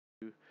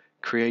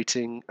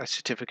creating a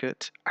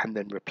certificate and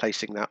then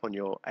replacing that on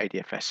your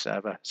ADFS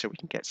server so we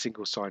can get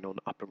single sign-on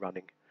up and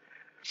running.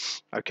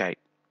 Okay,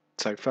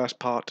 so first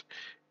part,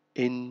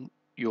 in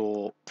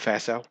your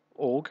Fairsail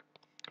org,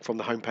 from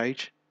the home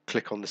page,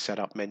 click on the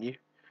setup menu,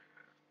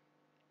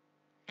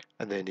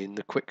 and then in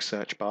the quick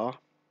search bar,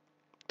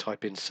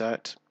 type in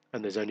cert,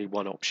 and there's only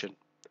one option.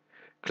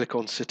 Click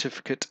on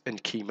certificate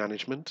and key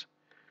management,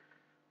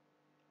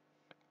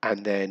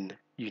 and then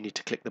you need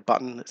to click the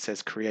button that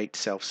says create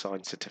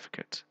self-signed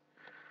certificate.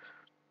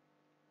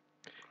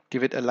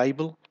 Give it a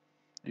label.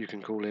 You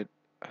can call it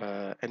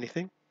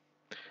anything.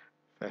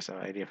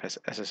 Fairsail ADFS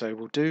SSO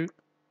will do,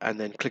 and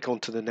then click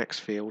onto the next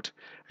field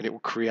and it will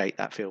create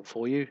that field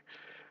for you,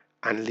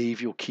 and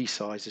leave your key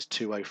size as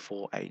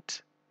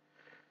 2048.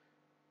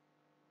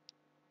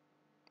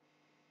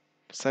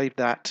 Save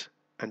that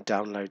and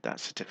download that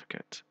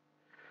certificate.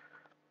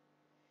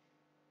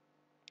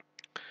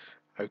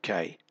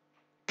 Okay,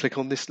 click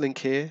on this link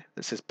here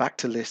that says back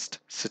to list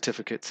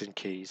certificates and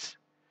keys.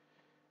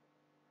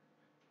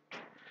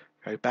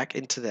 Go back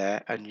into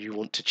there and you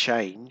want to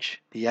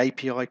change the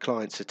API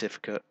client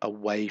certificate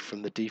away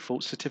from the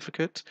default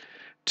certificate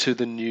to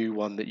the new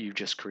one that you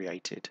just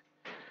created.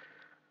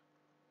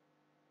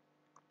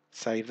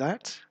 Save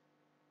that.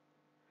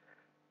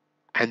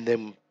 And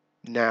then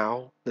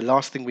now the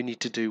last thing we need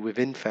to do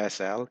within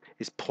Fairsail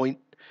is point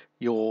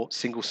your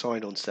single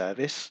sign-on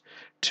service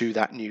to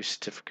that new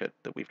certificate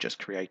that we've just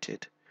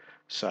created.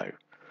 So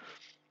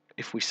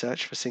if we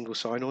search for single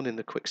sign-on in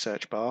the quick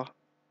search bar,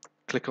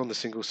 click on the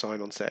single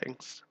sign-on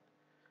settings,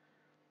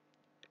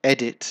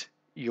 edit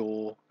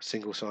your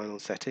single sign-on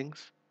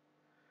settings,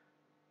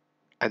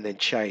 and then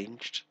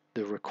change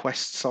the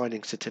request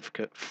signing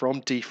certificate from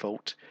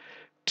default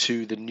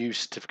to the new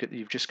certificate that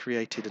you've just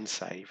created, and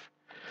save.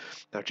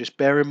 Now just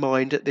bear in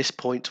mind at this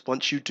point,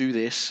 once you do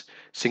this,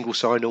 single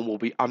sign-on will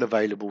be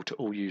unavailable to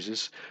all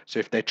users, so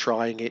if they're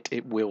trying it,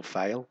 it will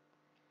fail.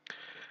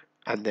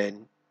 And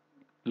then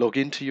log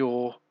into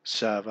your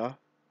server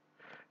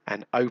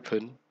and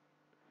open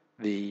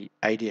the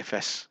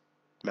ADFS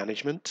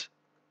management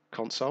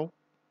console.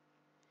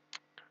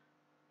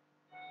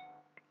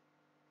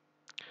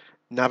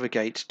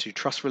 Navigate to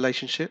Trust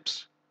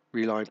Relationships,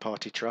 Reline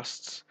Party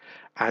Trusts,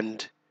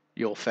 and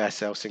your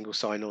Fairsail single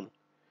sign-on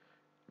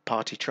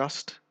party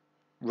trust.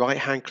 Right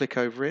hand click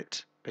over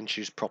it and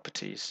choose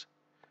Properties.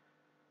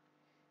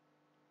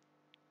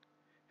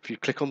 If you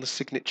click on the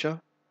signature,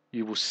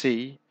 you will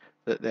see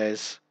that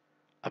there's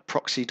a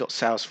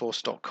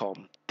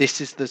proxy.salesforce.com.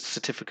 This is the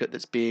certificate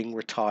that's being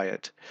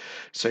retired.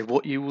 So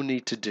what you will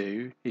need to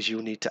do is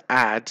you'll need to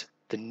add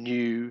the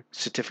new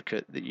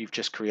certificate that you've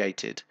just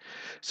created.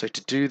 So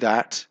to do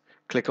that,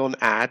 click on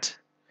Add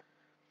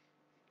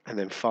and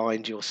then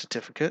find your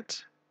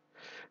certificate.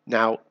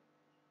 Now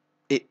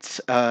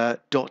it's a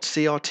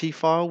 .crt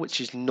file,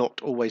 which is not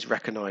always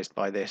recognized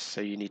by this,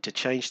 so you need to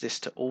change this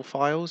to all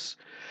files,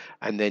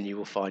 and then you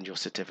will find your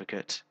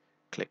certificate.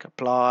 Click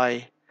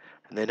Apply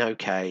and then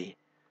OK,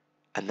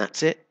 and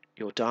that's it.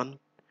 You're done.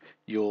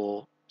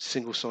 Your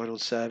single sign-on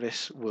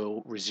service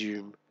will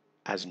resume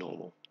as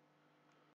normal.